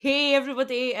Hey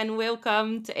everybody, and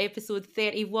welcome to episode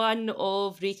 31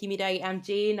 of Reiki Me Right. I'm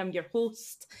Jane, I'm your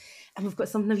host, and we've got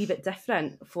something a wee bit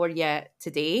different for you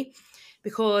today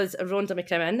because Rhonda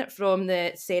McCrimmon from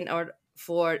the Centre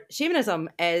for Shamanism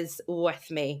is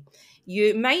with me.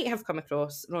 You might have come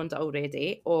across Rhonda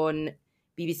already on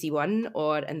BBC One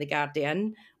or in The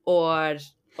Guardian or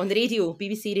on the radio,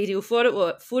 BBC Radio 4 it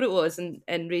was,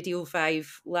 and Radio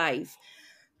 5 Live.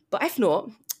 But if not,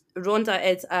 Rhonda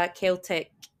is a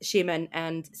Celtic shaman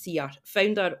and seer,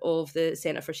 founder of the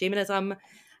Centre for Shamanism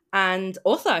and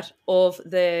author of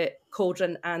the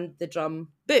Cauldron and the Drum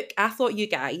book. I thought you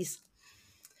guys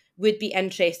would be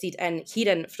interested in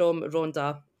hearing from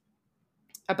Rhonda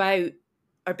about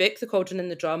our book, The Cauldron and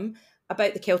the Drum,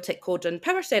 about the Celtic Cauldron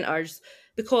Power Centres,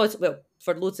 because, well,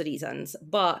 for loads of reasons.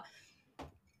 But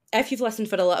if you've listened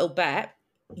for a little bit,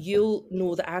 you'll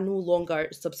know that I no longer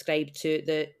subscribe to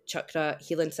the chakra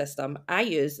healing system. I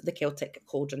use the Celtic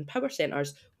Cauldron Power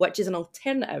Centres, which is an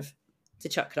alternative to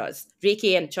chakras.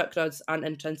 Reiki and chakras aren't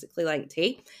intrinsically linked,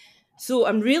 hey? So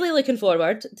I'm really looking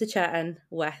forward to chatting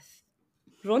with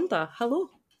Rhonda. Hello.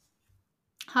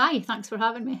 Hi, thanks for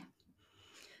having me.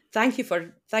 Thank you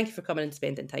for coming and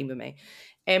spending time with me.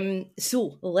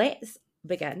 So let's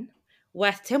begin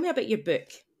with, tell me about your book.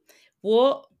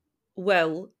 What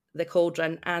will the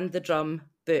Cauldron and the Drum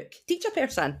book teach a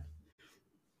person?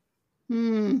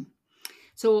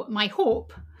 So my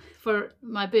hope for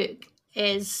my book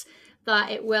is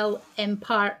that it will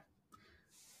impart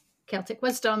Celtic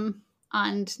wisdom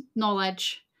and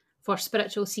knowledge for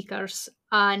spiritual seekers.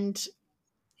 And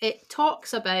it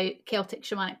talks about Celtic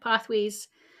shamanic pathways.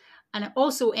 And it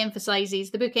also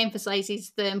the book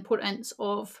emphasises the importance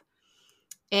of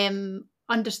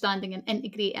understanding and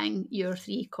integrating your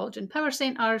 3 Cauldron power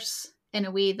centres in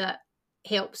a way that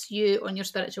helps you on your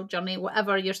spiritual journey,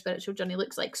 whatever your spiritual journey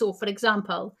looks like. So, for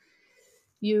example,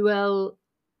 you will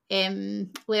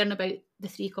learn about the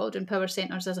 3 Cauldron power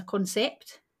centres as a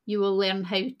concept. You will learn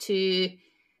how to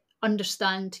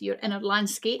understand your inner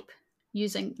landscape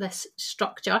using this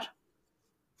structure.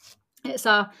 It's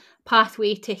a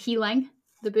pathway to healing,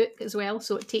 the book as well.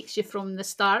 So it takes you from the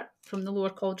start, from the lower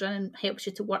cauldron, and helps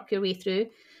you to work your way through.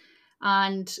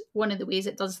 And one of the ways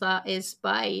it does that is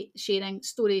by sharing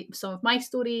some of my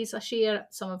stories. I share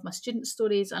some of my students'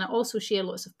 stories, and I also share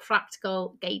lots of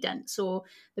practical guidance. So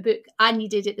the book I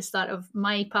needed at the start of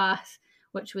my path,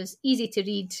 which was easy to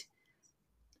read,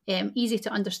 easy to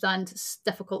understand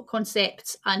difficult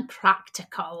concepts, and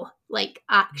practical, like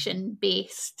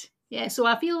action-based. Yeah, so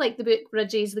I feel like the book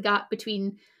bridges the gap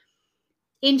between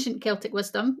ancient Celtic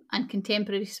wisdom and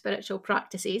contemporary spiritual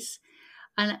practices.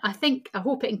 And I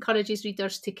hope it encourages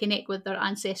readers to connect with their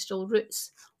ancestral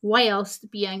roots whilst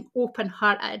being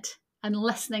open-hearted and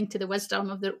listening to the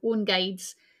wisdom of their own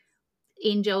guides,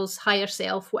 angels, higher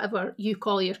self, whatever you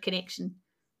call your connection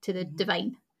to the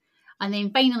divine. And then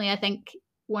finally, I think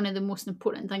one of the most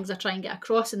important things I try and get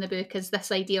across in the book is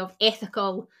this idea of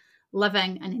ethical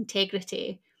living and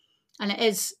integrity. And it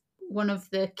is one of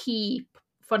the key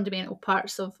fundamental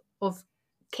parts of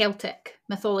Celtic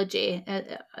mythology,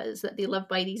 is that they live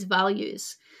by these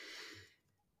values.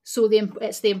 So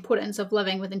it's the importance of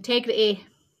living with integrity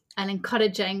and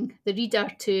encouraging the reader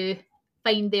to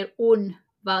find their own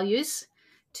values,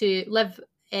 to live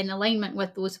in alignment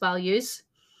with those values,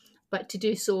 but to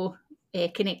do so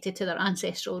connected to their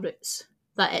ancestral roots.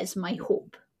 That is my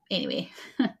hope, anyway.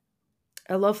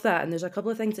 I love that. And there's a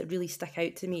couple of things that really stick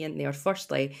out to me in there.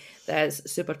 Firstly, that is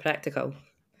super practical,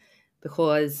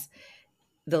 because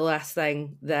the last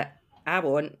thing that I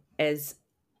want is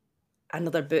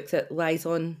another book that lies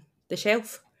on the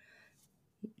shelf.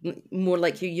 More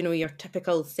like your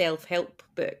typical self-help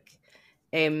book.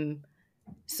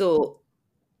 So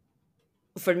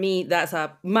for me, that's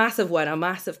a massive one, a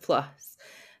massive plus.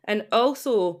 And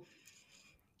also,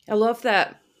 I love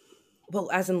that,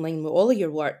 well, as in line with all of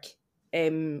your work,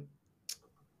 that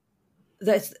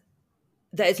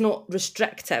it's not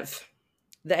restrictive,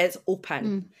 that it's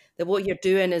open, that what you're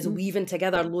doing is weaving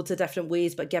together loads of different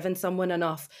ways, but giving someone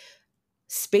enough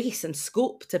space and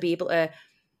scope to be able to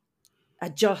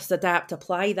adjust, adapt,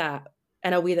 apply that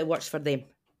in a way that works for them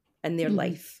in their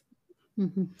life.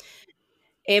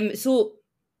 So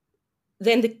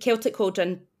then the Celtic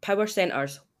Cauldron Power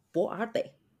Centres, what are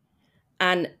they?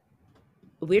 And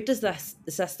where does this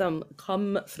system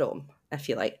come from, if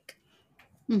you like?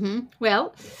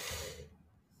 Well,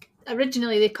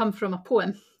 originally they come from a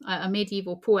poem, a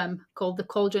medieval poem called The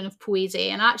Cauldron of Poesy.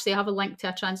 And actually I have a link to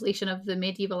a translation of the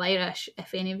medieval Irish.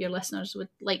 If any of your listeners would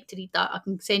like to read that, I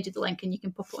can send you the link and you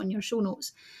can pop it on your show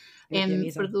notes.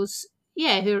 For those,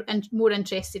 who are more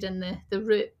interested in the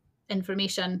root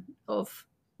information of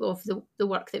of the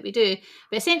work that we do.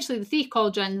 But essentially, the 3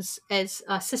 cauldrons is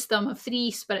a system of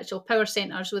 3 spiritual power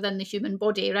centres within the human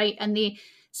body, right? And they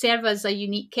serve as a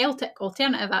unique Celtic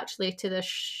alternative, actually, to the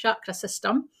chakra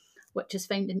system, which is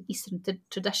found in Eastern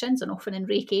traditions and often in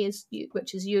Reiki,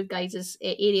 which is your guys'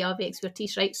 area of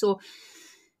expertise, right? So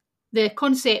the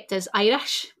concept is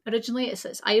Irish originally.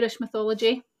 It's Irish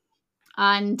mythology.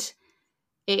 And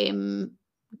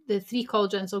the 3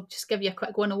 cauldrons, I'll just give you a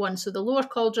quick 101. So the lower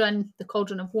cauldron, the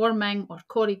cauldron of warming, or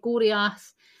Corrie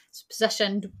Goriath,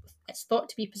 it's thought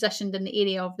to be positioned in the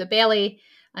area of the belly,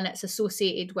 and it's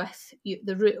associated with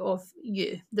the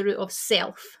root of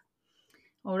self.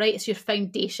 All right, it's your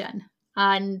foundation,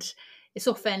 and it's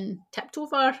often tipped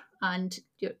over, and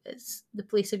it's the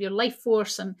place of your life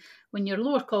force. And when your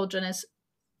lower cauldron is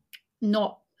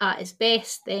not at its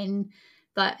best, then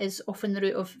that is often the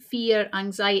root of fear,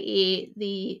 anxiety,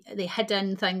 the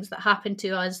hidden things that happen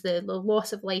to us, the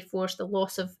loss of life force, the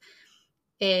loss of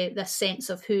this sense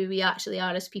of who we actually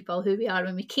are as people, who we are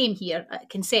when we came here at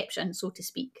conception, so to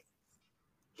speak.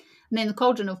 And then the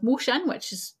cauldron of motion,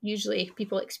 which is usually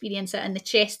people experience it in the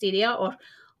chest area, or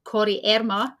Corrie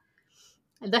Erma.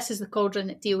 And this is the cauldron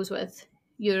that deals with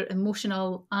your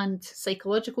emotional and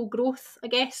psychological growth, I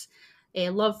guess.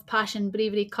 Love, passion,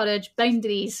 bravery, courage,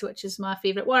 boundaries, which is my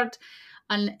favourite word.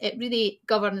 And it really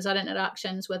governs our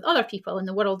interactions with other people in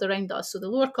the world around us. So the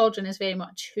lower cauldron is very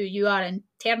much who you are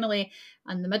internally,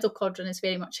 and the middle cauldron is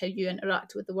very much how you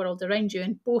interact with the world around you,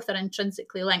 and both are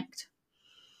intrinsically linked.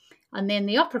 And then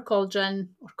the upper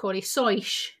cauldron, or Corrie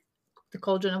Soish, the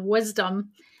cauldron of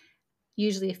wisdom,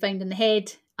 usually found in the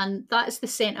head, and that is the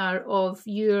centre of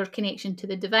your connection to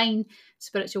the divine,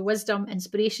 spiritual wisdom,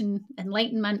 inspiration,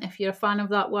 enlightenment. If you're a fan of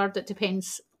that word, it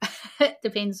depends. It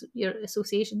depends your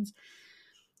associations.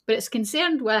 But it's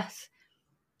concerned with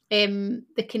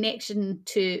the connection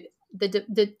to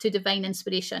to divine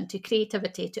inspiration, to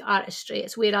creativity, to artistry.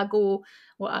 It's where I go,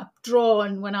 what I draw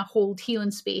on when I hold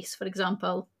healing space, for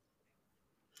example.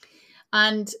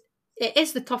 And it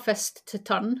is the toughest to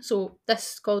turn. So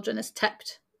this cauldron is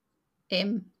tipped.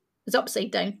 It's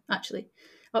upside down, actually,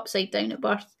 upside down at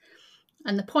birth.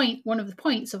 And one of the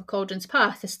points of a cauldron's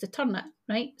path is to turn it,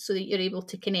 right? So that you're able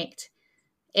to connect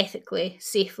ethically,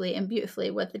 safely, and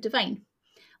beautifully with the divine.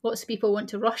 Lots of people want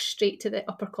to rush straight to the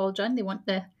upper cauldron. They want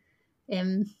the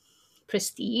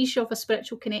prestige of a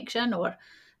spiritual connection, or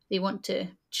they want to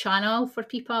channel for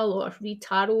people, or read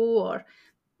tarot, or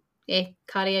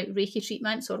carry out Reiki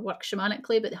treatments, or work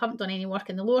shamanically, but they haven't done any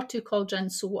work in the lower 2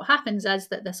 cauldrons. So what happens is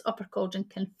that this upper cauldron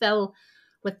can fill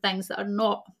with things that are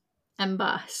not in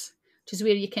Bass, which is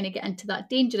where you kind of get into that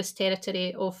dangerous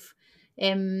territory of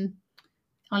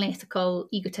unethical,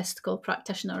 egotistical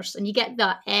practitioners. And you get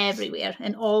that everywhere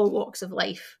in all walks of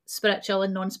life, spiritual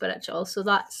and non-spiritual. So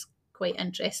that's quite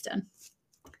interesting.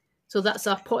 So that's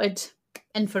a potted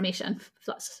information, if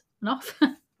that's enough.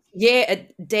 Yeah,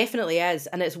 it definitely is.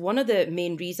 And it's one of the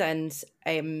main reasons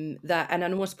that, and I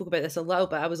know I spoke about this a little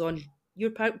bit, I was on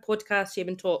your podcast,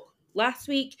 Shaman Talk, last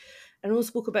week, and I know I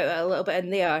spoke about it a little bit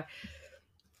in there,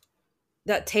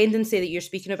 that tendency that you're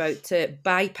speaking about to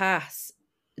bypass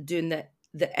doing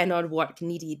the inner work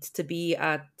needed to be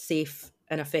a safe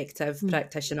and effective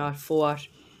practitioner for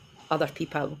other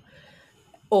people.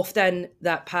 Often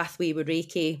that pathway with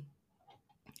Reiki,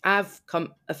 I've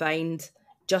come to find,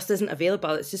 just isn't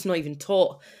available. It's just not even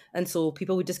taught. And so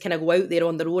people would just kind of go out there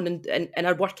on their own and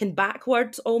are working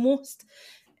backwards almost.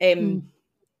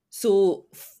 So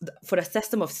for a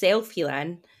system of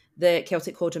self-healing, the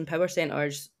Celtic Cauldron Power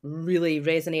Centres really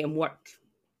resonate and work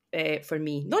for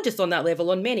me. Not just on that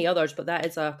level, on many others, but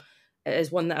it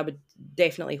is one that I would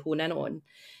definitely hone in on.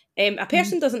 A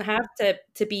person doesn't have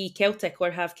to be Celtic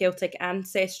or have Celtic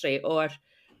ancestry or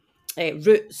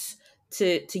roots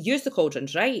to use the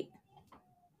cauldrons, right?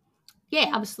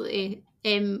 Yeah, absolutely.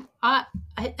 I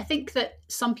think that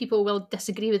some people will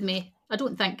disagree with me.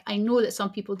 I know that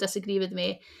some people disagree with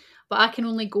me, but I can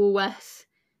only go with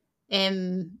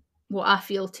what I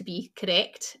feel to be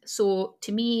correct. So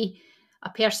to me, a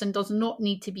person does not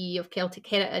need to be of Celtic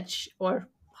heritage or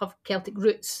have Celtic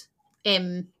roots.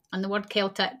 And the word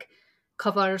Celtic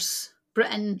covers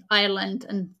Britain, Ireland,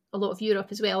 and a lot of Europe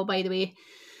as well, by the way,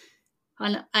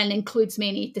 and includes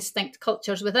many distinct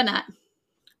cultures within it.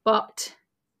 But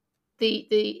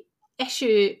the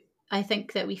issue I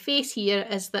think that we face here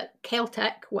is that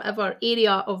Celtic, whatever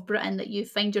area of Britain that you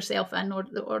find yourself in,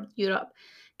 or Europe,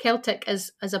 Celtic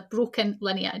is a broken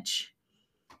lineage.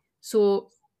 So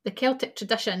the Celtic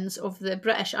traditions of the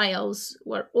British Isles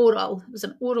were oral. It was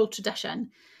an oral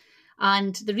tradition.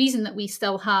 And the reason that we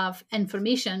still have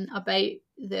information about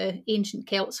the ancient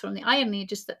Celts from the Iron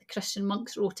Age is that the Christian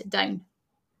monks wrote it down.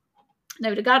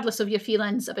 Now, regardless of your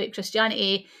feelings about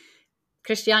Christianity,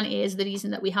 Christianity is the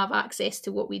reason that we have access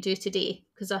to what we do today,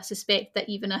 because I suspect that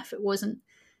even if it wasn't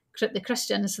the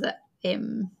Christians that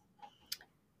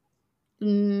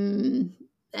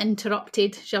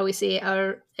interrupted, shall we say,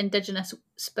 our Indigenous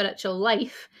spiritual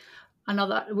life,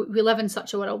 we live in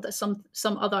such a world that some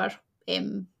other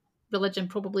religion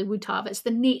probably would have. It's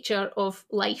the nature of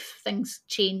life, things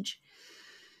change.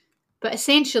 But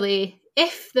essentially,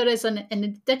 if there is an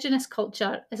Indigenous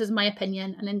culture, this is my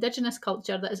opinion, an Indigenous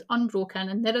culture that is unbroken,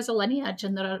 and there is a lineage,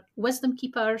 and there are wisdom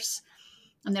keepers,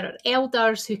 and there are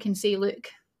elders who can say, look,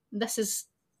 this is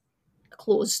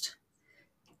closed.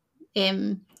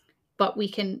 But we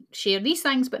can share these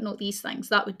things, but not these things.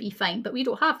 That would be fine. But we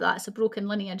don't have that. It's a broken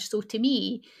lineage. So to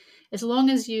me, as long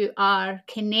as you are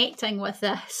connecting with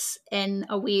this in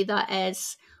a way that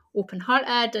is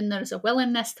open-hearted, and there's a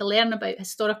willingness to learn about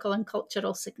historical and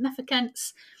cultural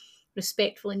significance,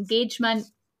 respectful engagement,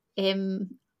 to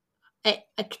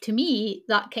me,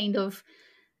 that kind of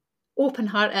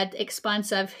open-hearted,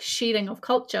 expansive sharing of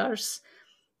cultures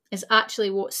is actually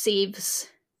what saves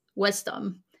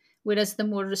wisdom. Whereas the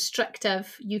more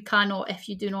restrictive, you cannot, if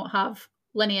you do not have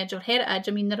lineage or heritage.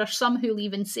 I mean, there are some who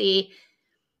even say,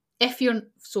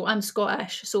 so I'm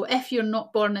Scottish, so if you're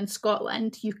not born in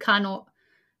Scotland, you cannot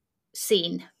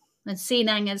sain. And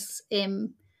saining is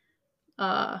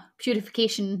a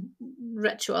purification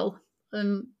ritual,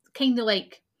 kind of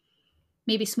like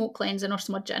maybe smoke cleansing or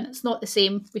smudging. It's not the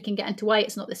same. We can get into why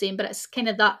it's not the same, but it's kind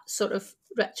of that sort of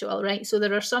ritual, right? So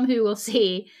there are some who will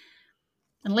say,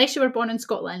 unless you were born in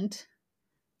Scotland,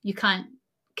 you can't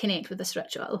connect with this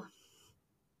ritual.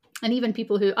 And even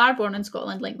people who are born in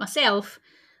Scotland, like myself,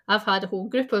 I've had a whole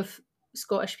group of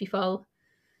Scottish people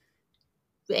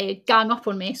gang up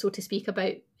on me, so to speak,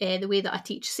 about the way that I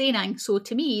teach saining. So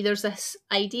to me, there's this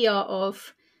idea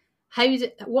of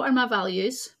what are my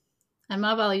values? And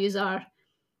my values are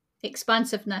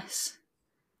expansiveness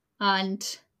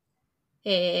and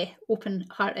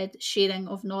open-hearted sharing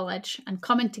of knowledge, and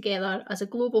coming together as a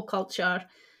global culture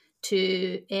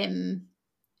to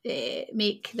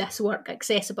make this work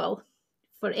accessible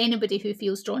for anybody who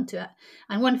feels drawn to it.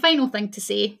 And one final thing to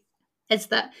say is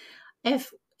that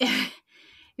if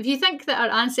you think that our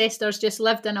ancestors just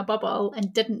lived in a bubble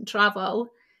and didn't travel,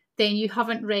 then you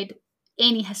haven't read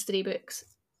any history books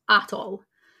at all.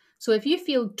 So if you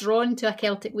feel drawn to a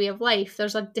Celtic way of life,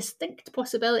 there's a distinct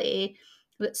possibility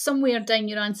that somewhere down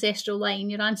your ancestral line,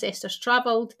 your ancestors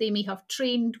travelled. They may have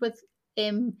trained with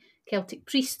Celtic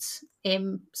priests.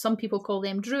 Some people call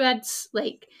them druids,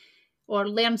 or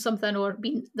learned something, or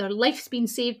their life's been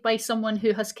saved by someone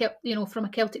who has kept, from a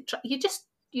Celtic tribe. You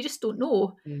just don't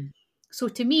know. Mm. So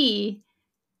to me,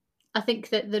 I think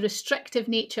that the restrictive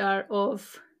nature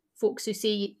of folks who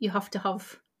say you have to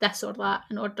have this or that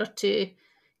in order to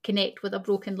connect with a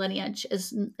broken lineage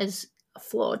is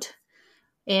flawed.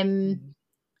 And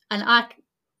I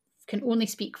can only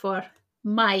speak for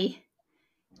my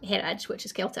heritage, which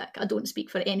is Celtic. I don't speak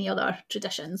for any other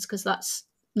traditions, because that's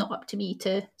not up to me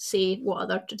to say what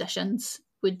other traditions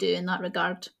would do in that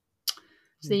regard.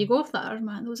 So there you go.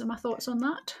 Those are my thoughts on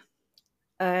that.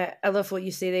 I love what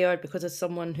you say they are, because as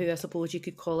someone who I suppose you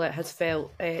could call it has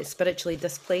felt spiritually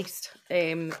displaced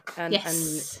and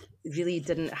really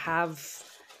didn't have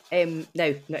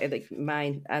now, not like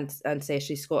my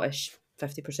ancestry Scottish,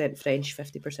 50% French,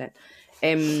 50%,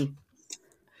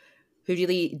 who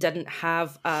really didn't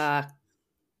have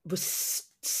was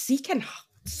seeking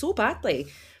so badly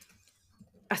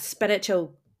a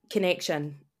spiritual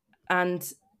connection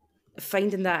and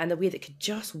finding that in a way that could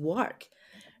just work.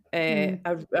 I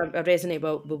resonate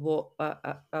with what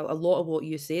a lot of what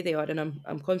you say they are, and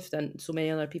I'm confident so many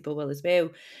other people will as well.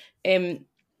 Do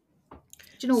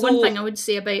you know, one thing I would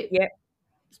say about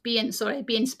being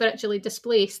spiritually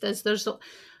displaced is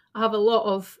I have a lot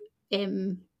of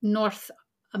North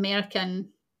American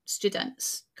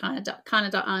students,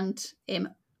 Canada and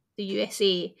the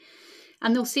USA,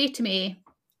 and they'll say to me,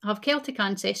 I have Celtic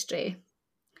ancestry,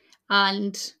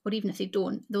 or even if they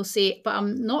don't, they'll say, but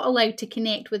I'm not allowed to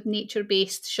connect with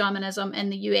nature-based shamanism in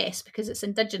the US because it's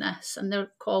indigenous, and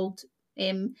they're called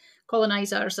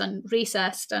colonizers and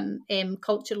racist and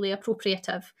culturally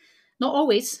appropriative. Not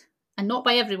always, and not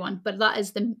by everyone, but that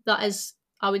is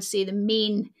I would say the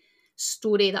main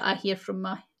story that I hear from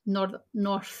my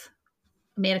North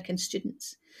American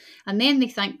students. And then they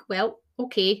think, well,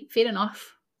 okay, fair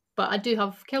enough, but I do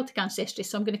have Celtic ancestry,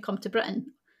 so I'm going to come to Britain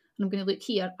and I'm going to look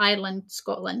here, Ireland,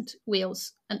 Scotland,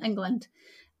 Wales and England,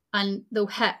 and they'll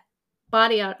hit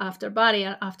barrier after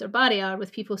barrier after barrier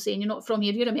with people saying, you're not from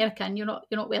here, you're American, you're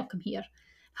not welcome here.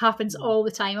 Happens all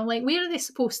the time. I'm like, where are they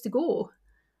supposed to go?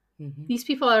 Mm-hmm. These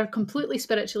people are completely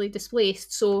spiritually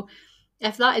displaced. So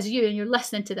if that is you and you're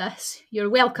listening to this, you're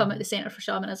welcome at the Centre for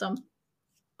Shamanism.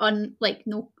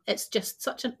 It's just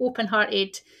such an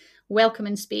open-hearted,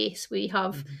 welcoming space. We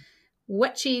have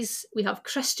witches, we have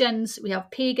Christians, we have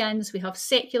pagans, we have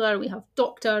secular, we have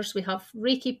doctors, we have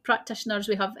Reiki practitioners,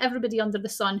 we have everybody under the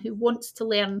sun who wants to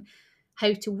learn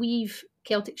how to weave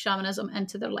Celtic shamanism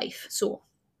into their life. So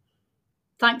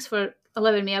thanks for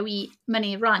allowing me a wee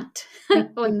mini rant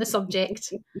on the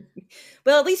subject.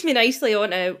 Well, it leads me nicely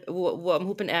on to what I'm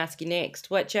hoping to ask you next,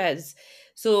 which is,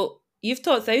 so you've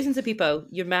taught thousands of people,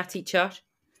 you're my teacher,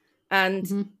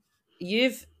 and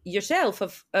you've yourself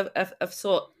have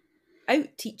sought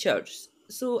out teachers.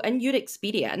 So in your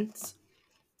experience,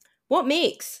 what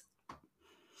makes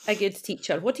a good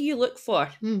teacher? What do you look for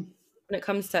when it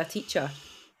comes to a teacher?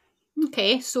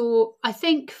 Okay, so I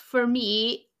think for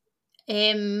me,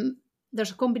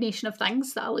 there's a combination of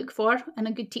things that I look for in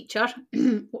a good teacher.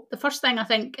 The first thing I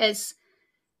think is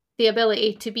the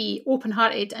ability to be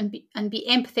open-hearted and be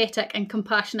empathetic and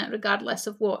compassionate regardless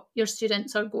of what your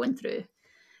students are going through.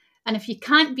 And if you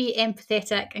can't be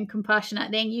empathetic and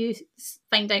compassionate, then you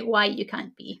find out why you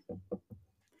can't be.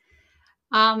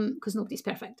 Because nobody's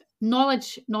perfect.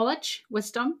 Knowledge,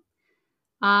 wisdom.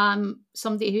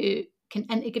 Somebody who can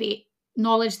integrate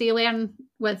knowledge they learn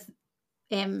with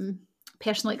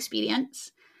personal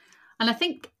experience. And I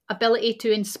think ability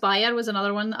to inspire was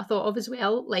another one that I thought of as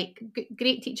well. Like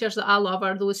great teachers that I love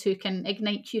are those who can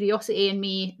ignite curiosity in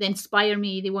me, they inspire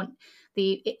me, they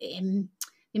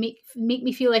make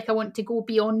me feel like I want to go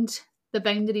beyond the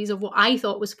boundaries of what I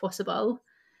thought was possible,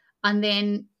 and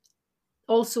then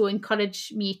also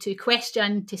encourage me to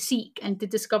question, to seek, and to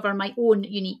discover my own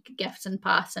unique gifts and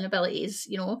paths and abilities.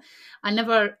 You know,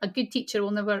 a good teacher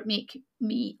will never make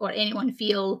me or anyone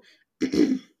feel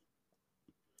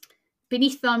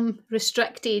beneath them,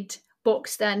 restricted,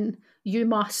 boxed in, you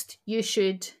must, you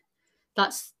should.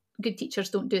 Good teachers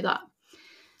don't do that.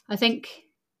 I think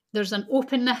there's an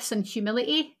openness and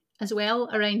humility as well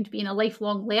around being a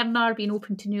lifelong learner, being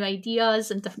open to new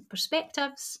ideas and different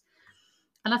perspectives.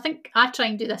 And I think I try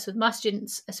and do this with my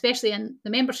students, especially in the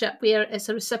membership where it's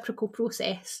a reciprocal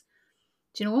process,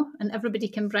 do you know, and everybody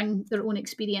can bring their own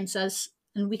experiences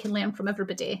and we can learn from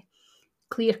everybody.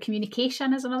 Clear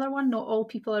communication is another one. Not all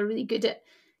people are really good at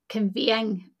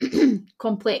conveying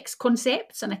complex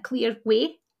concepts in a clear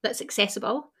way that's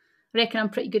accessible. I reckon I'm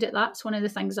pretty good at that. It's one of the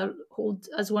things I hold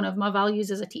as one of my values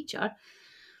as a teacher.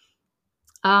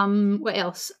 What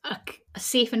else? A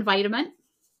safe environment,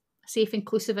 a safe,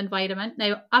 inclusive environment.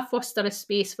 Now, I foster a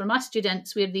space for my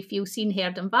students where they feel seen,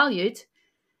 heard and valued,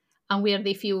 and where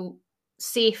they feel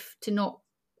safe to not,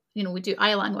 we do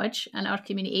I language in our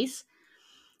communities,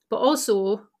 but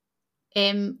also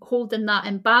holding that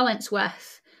in balance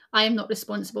with, I am not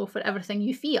responsible for everything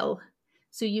you feel.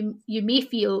 So you may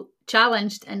feel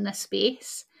challenged in this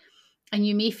space, and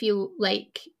you may feel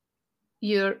like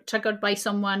you're triggered by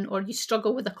someone or you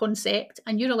struggle with a concept,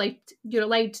 and you're allowed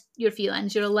your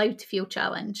feelings, you're allowed to feel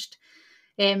challenged.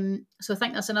 So I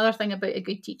think that's another thing about a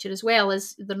good teacher as well,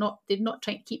 is they're not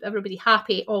trying to keep everybody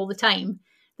happy all the time.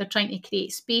 They're trying to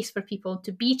create space for people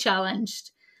to be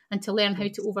challenged and to learn how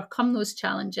to overcome those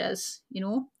challenges.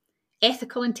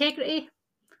 Ethical integrity,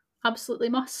 absolutely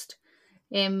must.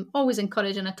 Always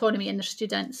encouraging autonomy in their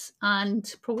students,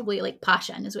 and probably like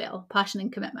passion as well, passion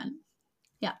and commitment.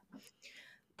 Yeah.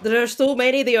 There are so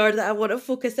many there that I want to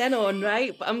focus in on,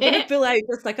 right? But I'm going to pull out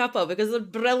just a couple because they're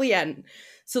brilliant.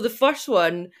 So the first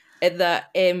one is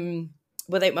that,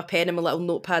 without my pen and my little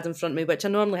notepad in front of me, which I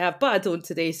normally have, but I don't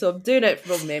today, so I'm doing it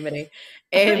from memory.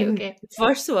 Okay. The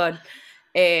first one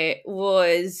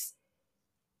was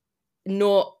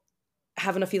not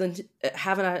having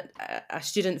a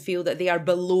student feel that they are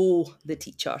below the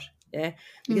teacher. Yeah,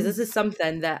 because this is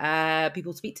something that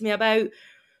people speak to me about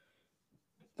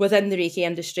within the Reiki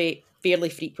industry fairly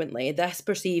frequently. This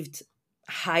perceived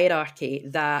hierarchy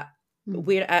that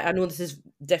where I know this is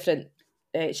different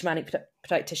shamanic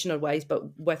practitioner wise, but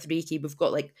with Reiki we've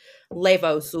got like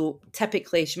levels. So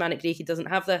typically shamanic Reiki doesn't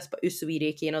have this, but Usui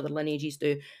Reiki and other lineages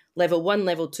do. Level 1,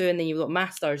 level 2, and then you've got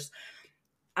masters.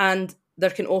 And there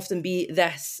can often be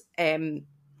this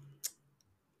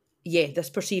this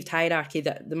perceived hierarchy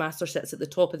that the master sits at the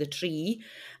top of the tree,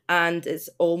 and it's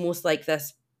almost like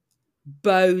this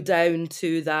bow down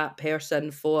to that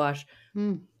person for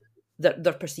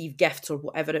their perceived gifts or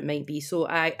whatever it might be. So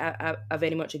I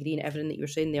very much agree in everything that you're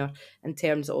saying there in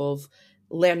terms of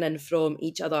learning from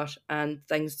each other and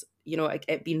things,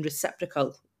 it being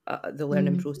reciprocal, the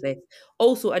learning process.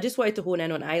 Also, I just wanted to hone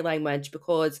in on eye language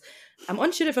because I'm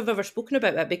unsure if I've ever spoken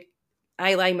about it, but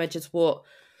eye language is what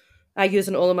I use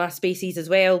in all of my spaces as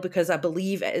well, because I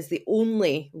believe it is the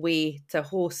only way to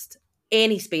host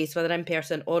any space, whether in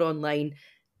person or online,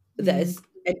 that is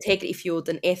integrity fueled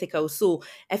and ethical. So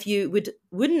if you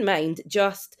wouldn't mind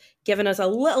just giving us a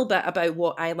little bit about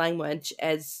what iLanguage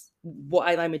is,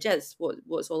 what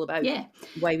it's all about, Yeah.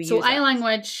 why we So use it.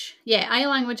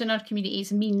 iLanguage in our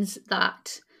communities means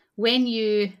that when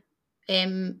you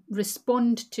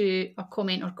respond to a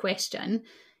comment or question,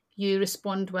 you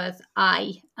respond with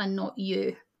I and not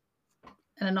you,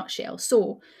 in a nutshell.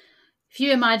 So if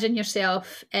you imagine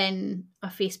yourself in a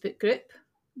Facebook group,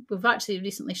 we've actually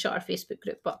recently shut our Facebook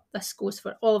group, but this goes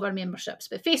for all of our memberships.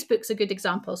 But Facebook's a good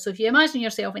example. So if you imagine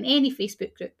yourself in any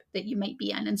Facebook group that you might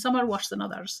be in, and some are worse than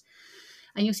others,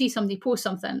 and you'll see somebody post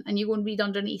something and you go and read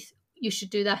underneath, you should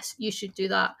do this, you should do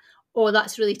that, oh,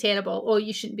 that's really terrible, oh,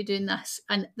 you shouldn't be doing this.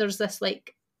 And there's this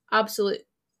like absolute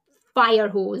fire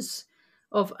hose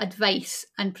of advice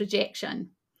and projection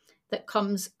that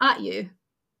comes at you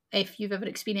if you've ever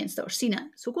experienced it or seen it.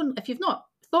 So go and, if you've not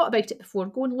thought about it before,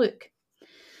 go and look.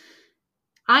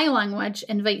 iLanguage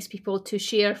invites people to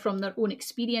share from their own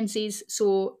experiences.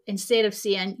 So instead of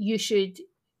saying you should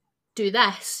do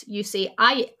this, you say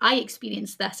I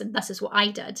experienced this and this is what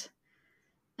I did.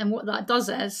 And what that does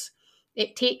is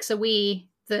it takes away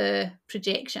the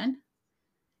projection,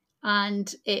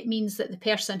 and it means that the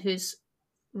person who's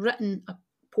written a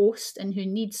post and who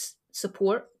needs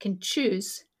support can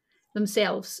choose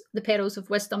themselves the pearls of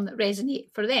wisdom that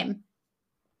resonate for them.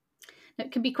 Now,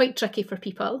 it can be quite tricky for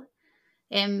people,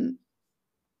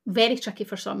 very tricky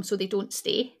for some, so they don't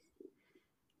stay.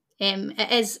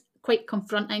 It is quite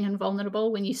confronting and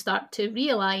vulnerable when you start to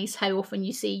realise how often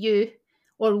you say you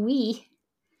or we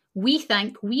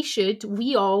think, we should,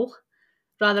 we all,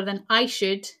 rather than I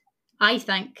should, I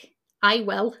think, I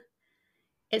will.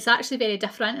 It's actually very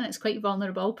different and it's quite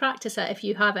vulnerable. Practice it if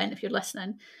you haven't, if you're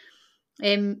listening.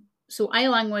 So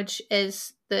iLanguage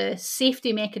is the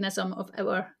safety mechanism of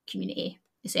our community,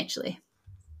 essentially.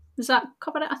 Does that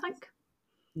cover it, I think?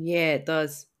 Yeah, it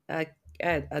does. I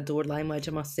adore language,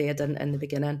 I must say. I didn't in the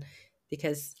beginning,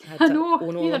 because I had I to know,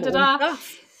 own all neither of my did own I.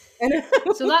 stuff.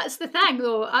 So that's the thing,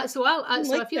 though. So I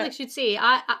feel it. I should say,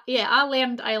 I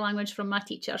learned iLanguage from my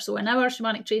teacher. So in our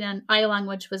shamanic training,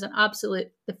 iLanguage was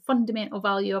the fundamental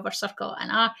value of our circle.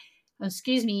 And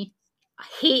excuse me, I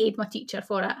hated my teacher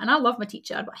for it. And I love my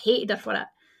teacher, but I hated her for it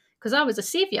because I was a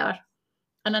saviour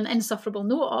and an insufferable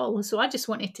know-it-all. So I just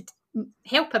wanted to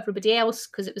help everybody else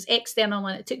because it was external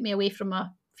and it took me away from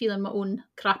feeling my own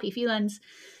crappy feelings.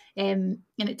 And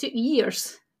it took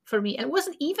years for me. And it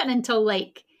wasn't even until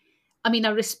I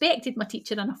respected my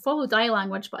teacher and I followed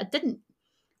iLanguage, but I didn't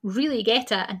really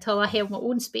get it until I held my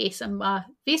own space and my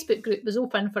Facebook group was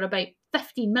open for about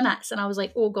 15 minutes. And I was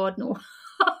like, oh God, no,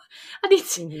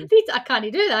 I can't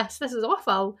do this. This is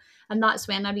awful. And that's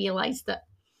when I realised that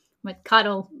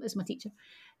Carol is my teacher,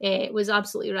 was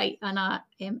absolutely right. And I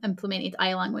implemented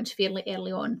iLanguage fairly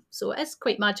early on. So it's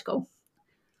quite magical.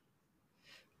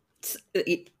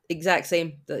 Exact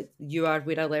same that you are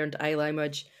where I learned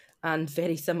iLanguage, and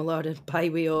very similar by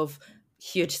way of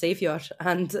huge saviour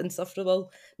and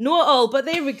insufferable. Not all, but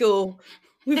there we go.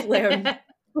 We've learned.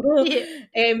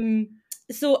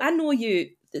 So I know you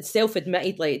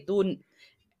self-admittedly don't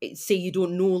say you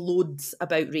don't know loads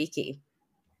about Reiki,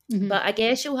 but I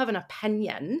guess you'll have an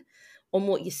opinion on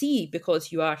what you see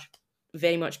because you are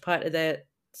very much part of the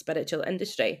spiritual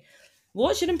industry.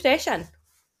 What's your impression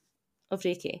of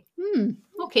Reiki?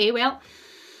 Okay, well,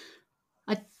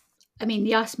 I mean,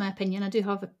 you asked my opinion. I do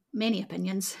have many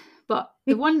opinions, but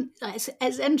the one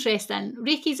is interesting.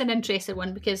 Reiki's an interesting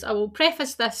one because I will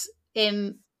preface this,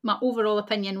 my overall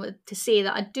opinion, to say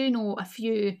that I do know a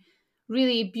few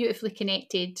really beautifully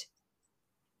connected,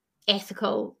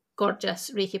 ethical,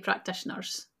 gorgeous Reiki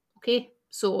practitioners. Okay,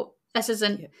 so this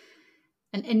isn't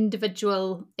an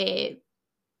individual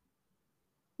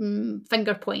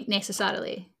finger point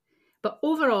necessarily, but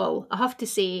overall, I have to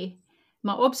say,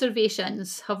 my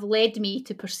observations have led me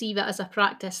to perceive it as a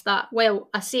practice that, well,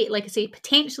 I say,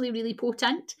 potentially really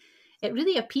potent. It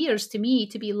really appears to me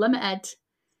to be limited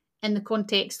in the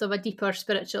context of a deeper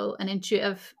spiritual and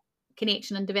intuitive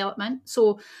connection and development.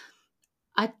 So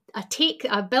I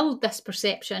build this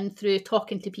perception through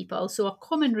talking to people. So a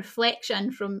common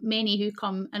reflection from many who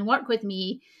come and work with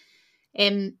me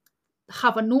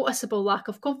have a noticeable lack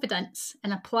of confidence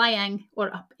in applying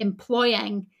or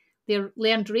employing their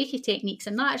learned Reiki techniques,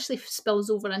 and that actually spills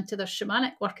over into their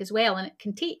shamanic work as well. And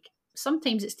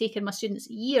sometimes it's taken my students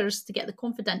years to get the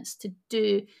confidence to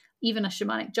do even a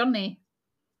shamanic journey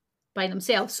by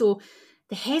themselves. So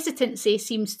the hesitancy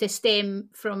seems to stem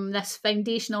from this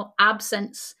foundational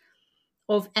absence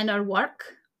of inner work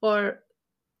or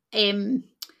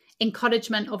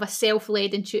encouragement of a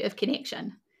self-led intuitive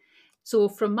connection. So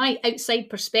from my outside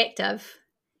perspective,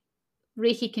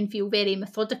 Reiki can feel very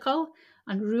methodical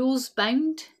and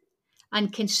rules-bound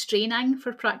and constraining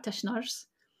for practitioners.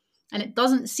 And it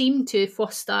doesn't seem to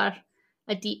foster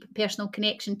a deep personal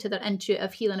connection to their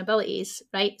intuitive healing abilities,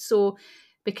 right? So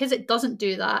because it doesn't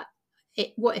do that,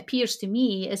 what appears to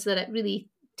me is that it really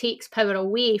takes power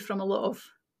away from a lot of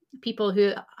people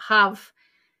who have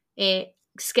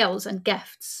skills and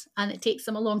gifts, and it takes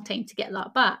them a long time to get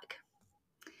that back.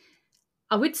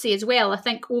 I would say as well, I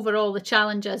think overall the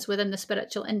challenges within the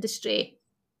spiritual industry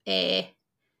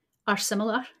are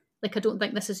similar. Like, I don't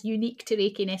think this is unique to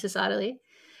Reiki necessarily.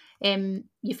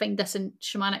 You find this in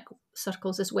shamanic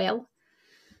circles as well.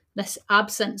 This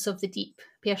absence of the deep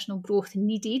personal growth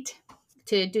needed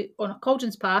to do on a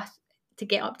cauldron's path to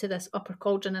get up to this upper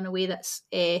cauldron in a way that's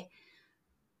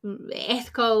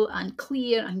ethical and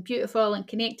clear and beautiful and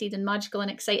connected and magical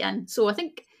and exciting. So I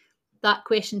think that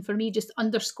question for me just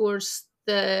underscores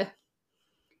the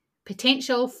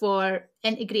potential for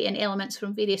integrating elements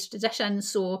from various traditions.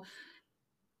 So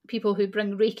people who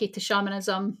bring Reiki to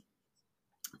shamanism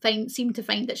seem to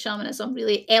find that shamanism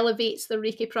really elevates the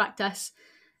Reiki practice.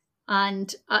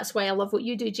 And that's why I love what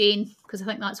you do, Jane, because I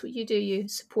think that's what you do. You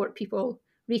support people,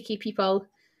 Reiki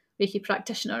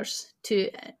practitioners, to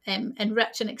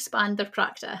enrich and expand their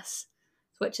practice,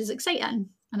 which is exciting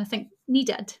and I think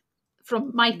needed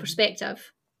from my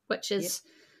perspective, which is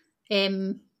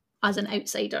as an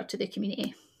outsider to the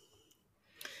community.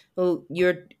 Well,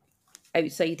 your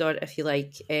outsider, if you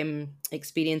like,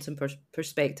 experience and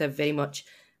perspective very much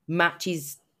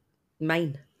matches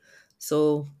mine.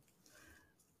 So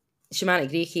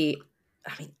shamanic Reiki,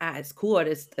 I mean, at its core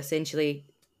is essentially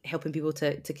helping people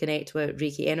to connect with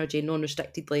Reiki energy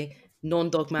non-restrictedly,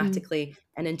 non-dogmatically,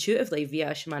 and intuitively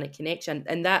via a shamanic connection.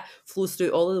 And that flows through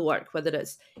all of the work, whether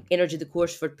it's Energy the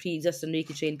Course for pre-existing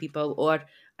Reiki trained people or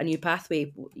a new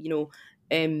pathway,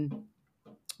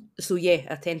 so yeah,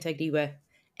 I tend to agree with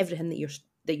everything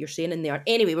that you're saying in there.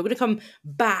 Anyway, we're going to come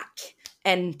back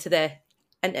into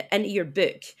your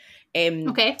book.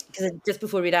 Okay. Because just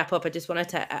before we wrap up, I just wanted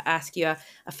to ask you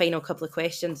a final couple of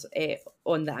questions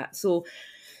on that. So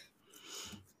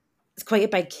it's quite a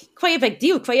big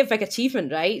deal, quite a big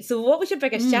achievement, right? So what was your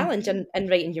biggest challenge in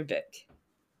writing your book?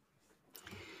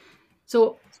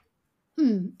 So,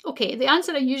 okay, the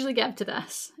answer I usually give to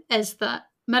this is that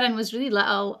Mirren was really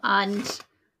little and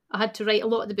I had to write a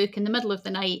lot of the book in the middle of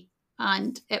the night,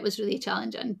 and it was really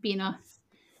challenging being a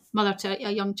mother to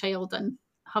a young child and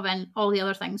having all the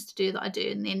other things to do that I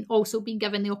do, and then also being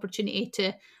given the opportunity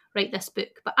to write this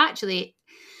book. But actually,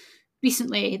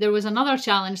 recently, there was another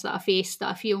challenge that I faced that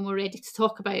I feel more ready to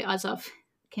talk about as I've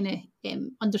kind of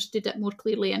understood it more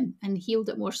clearly and healed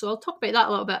it more. So I'll talk about that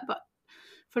a little bit. But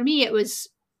for me, I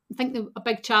think a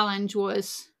big challenge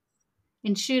was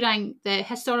ensuring the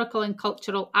historical and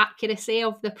cultural accuracy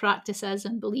of the practices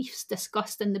and beliefs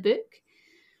discussed in the book,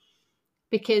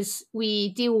 because we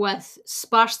deal with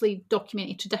sparsely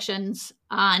documented traditions,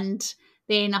 and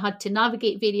then I had to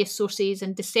navigate various sources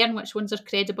and discern which ones are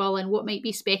credible and what might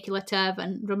be speculative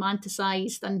and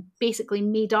romanticised and basically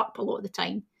made up a lot of the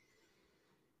time.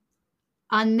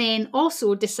 And then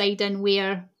also deciding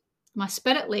where my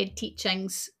spirit-led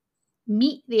teachings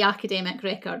meet the academic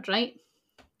record, right?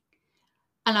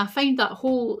 And I find that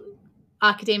whole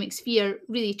academic sphere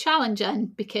really challenging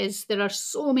because there are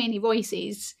so many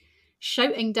voices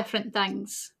shouting different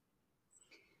things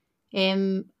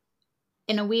in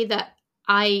a way that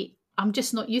I'm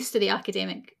just not used to the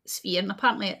academic sphere. And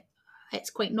apparently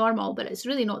it's quite normal, but it's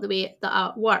really not the way that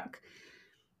I work.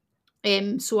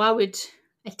 So I would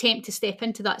attempt to step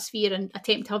into that sphere and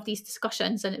attempt to have these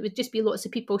discussions, and it would just be lots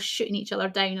of people shooting each other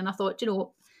down. And I thought,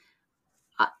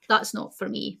 that's not for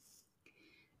me.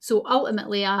 So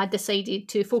ultimately, I decided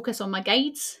to focus on my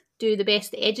guides, do the best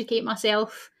to educate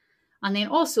myself, and then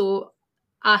also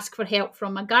ask for help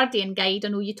from my guardian guide. I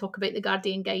know you talk about the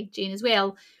guardian guide, Jane, as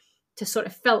well, to sort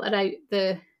of filter out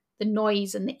the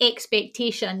noise and the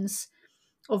expectations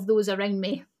of those around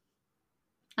me.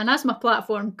 And as my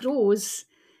platform grows,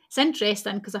 it's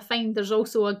interesting because I find there's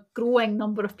also a growing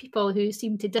number of people who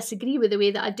seem to disagree with the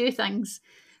way that I do things.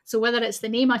 So whether it's the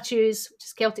name I choose, which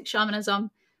is Celtic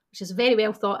shamanism, which is very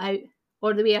well thought out,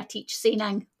 or the way I teach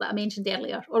Seinang that I mentioned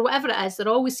earlier, or whatever it is, there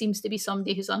always seems to be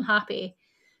somebody who's unhappy.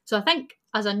 So I think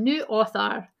as a new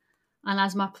author and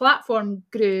as my platform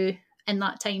grew in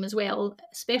that time as well,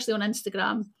 especially on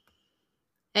Instagram,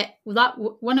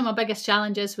 one of my biggest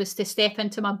challenges was to step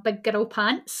into my big girl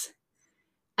pants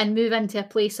and move into a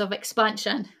place of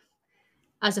expansion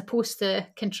as opposed to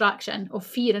contraction of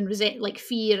fear and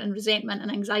resentment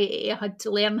and anxiety. I had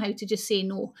to learn how to just say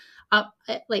no.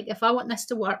 Like, if I want this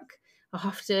to work, I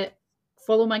have to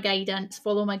follow my guidance,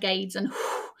 follow my guides, and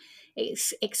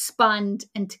expand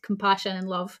into compassion and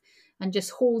love, and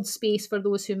just hold space for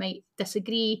those who might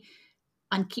disagree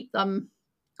and keep them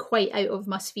quite out of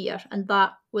my sphere. And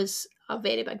that was a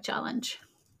very big challenge.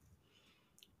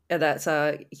 That's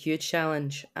a huge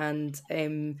challenge. And,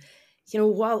 you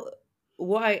know,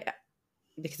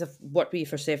 because I've worked with you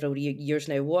for several years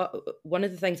now, one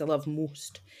of the things I love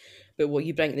most about what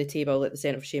you bring to the table at the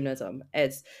Centre for Shamanism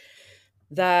is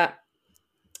that,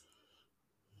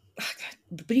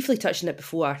 briefly touching it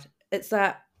before, it's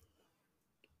that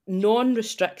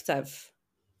non-restrictive,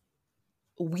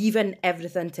 weaving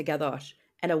everything together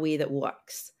in a way that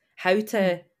works. How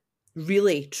to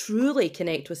really, truly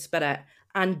connect with spirit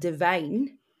and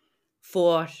divine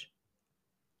for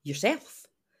yourself,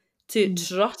 to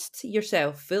trust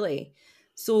yourself fully.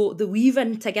 So the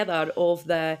weaving together of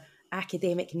the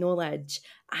academic knowledge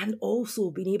and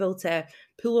also being able to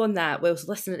pull on that whilst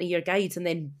listening to your guides and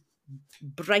then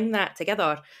bring that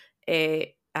together,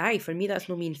 for me, that's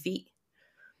no mean feat,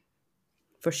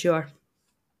 for sure.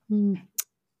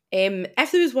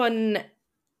 If there was one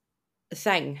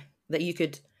thing that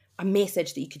a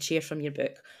message that you could share from your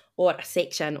book, or a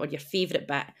section, or your favourite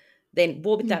bit, then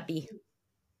what would that be?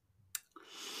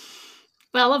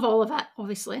 Well, I love all of it,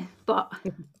 obviously, but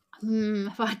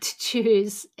if I had to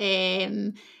choose,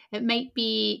 it might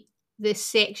be the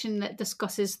section that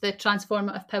discusses the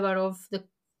transformative power of the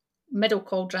middle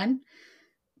cauldron,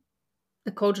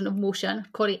 the cauldron of motion,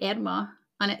 Kori Erma,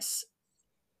 and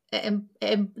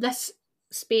this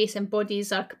space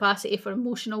embodies our capacity for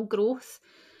emotional growth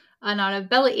and our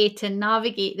ability to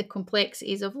navigate the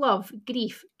complexities of love,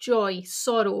 grief, joy,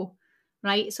 sorrow,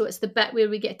 right? So it's the bit where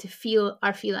we get to feel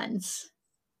our feelings.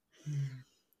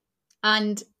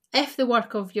 And if the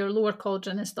work of your lower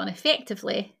cauldron is done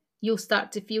effectively, you'll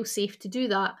start to feel safe to do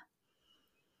that.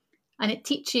 And it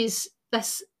teaches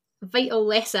this vital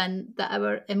lesson that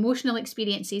our emotional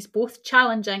experiences, both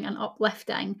challenging and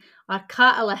uplifting, are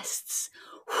catalysts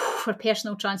for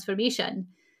personal transformation.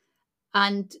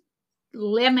 And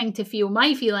learning to feel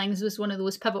my feelings was one of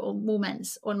those pivotal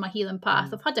moments on my healing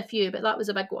path. I've had a few, but that was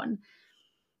a big one.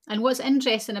 And what's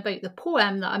interesting about the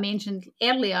poem that I mentioned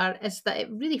earlier is that it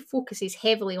really focuses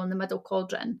heavily on the middle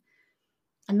cauldron.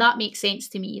 And that makes sense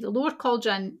to me. The lower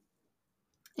cauldron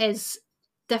is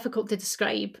difficult to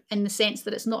describe in the sense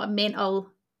that it's not a mental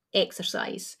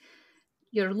exercise.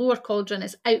 Your lower cauldron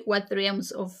is out with the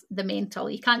realms of the mental.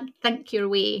 You can't think your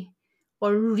way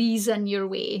or reason your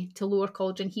way to lower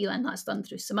cauldron healing. That's done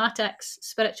through somatics,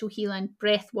 spiritual healing,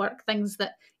 breath work, things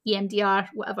that EMDR,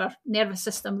 whatever, nervous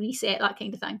system reset, that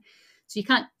kind of thing. So you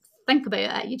can't think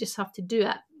about it, you just have to do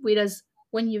it. Whereas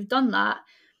when you've done that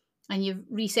and you've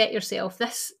reset yourself,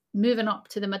 this moving up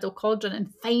to the middle cauldron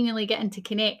and finally getting to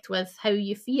connect with how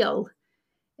you feel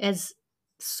is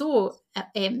so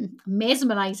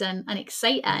mesmerising and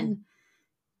exciting.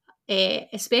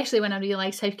 Especially when I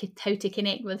realised how to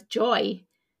connect with joy,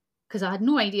 because I had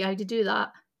no idea how to do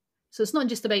that. So it's not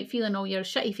just about feeling all your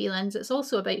shitty feelings, it's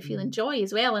also about feeling joy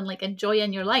as well, and like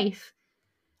enjoying your life.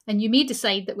 And you may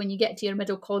decide that when you get to your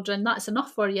middle cauldron, that's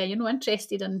enough for you. You're not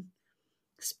interested in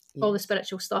all the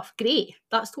spiritual stuff. Great,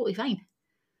 that's totally fine.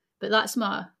 But that's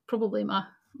probably my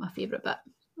favourite bit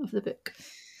of the book.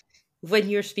 When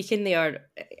you're speaking there,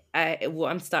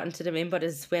 what I'm starting to remember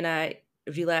is when I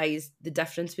realised the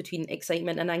difference between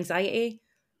excitement and anxiety,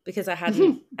 because I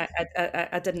hadn't,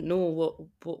 I didn't know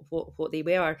what they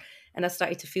were, and I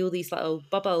started to feel these little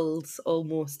bubbles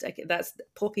almost. That's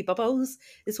poppy bubbles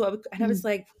is what and I was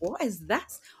like, what is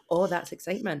this? Oh, that's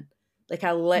excitement. Like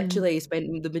I literally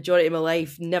spent the majority of my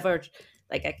life never,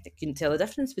 like I couldn't tell the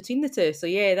difference between the two. So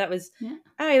yeah, that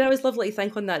was lovely to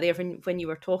think on that there when you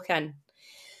were talking.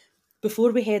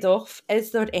 Before we head off,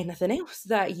 is there anything else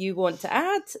that you want to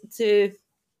add to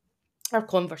our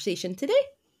conversation today?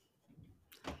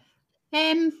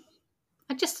 I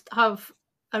just have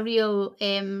a real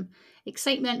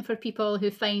excitement for people who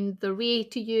find their way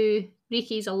to you.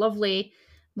 Reiki is a lovely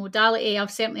modality. I've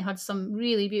certainly had some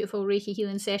really beautiful Reiki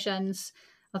healing sessions.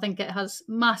 I think it has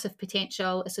massive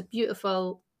potential. It's a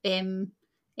beautiful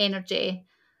energy,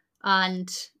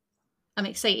 and I'm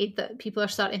excited that people are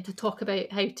starting to talk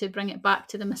about how to bring it back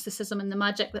to the mysticism and the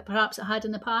magic that perhaps it had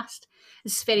in the past.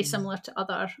 It's very similar to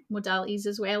other modalities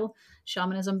as well,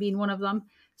 shamanism being one of them.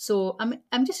 So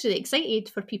I'm just really excited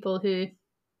for people who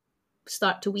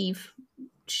start to weave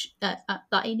that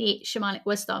innate shamanic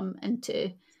wisdom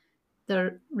into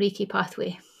their Reiki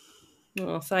pathway.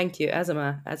 Oh, thank you. As am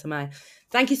I.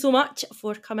 Thank you so much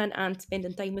for coming and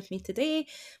spending time with me today.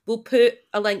 We'll put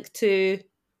a link to,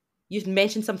 you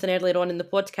mentioned something earlier on in the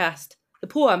podcast, the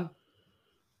poem.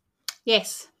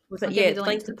 Yes. Was it? I'll give you the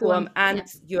link to the poem and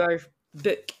your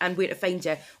book and where to find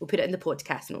you. We'll put it in the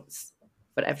podcast notes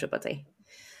for everybody.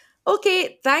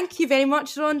 Okay, thank you very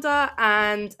much, Rhonda.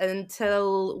 And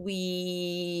until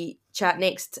we chat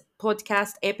next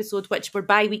podcast episode, which we're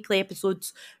bi-weekly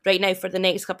episodes right now for the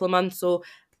next couple of months, so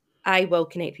I will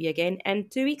connect with you again in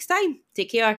 2 weeks' time. Take care.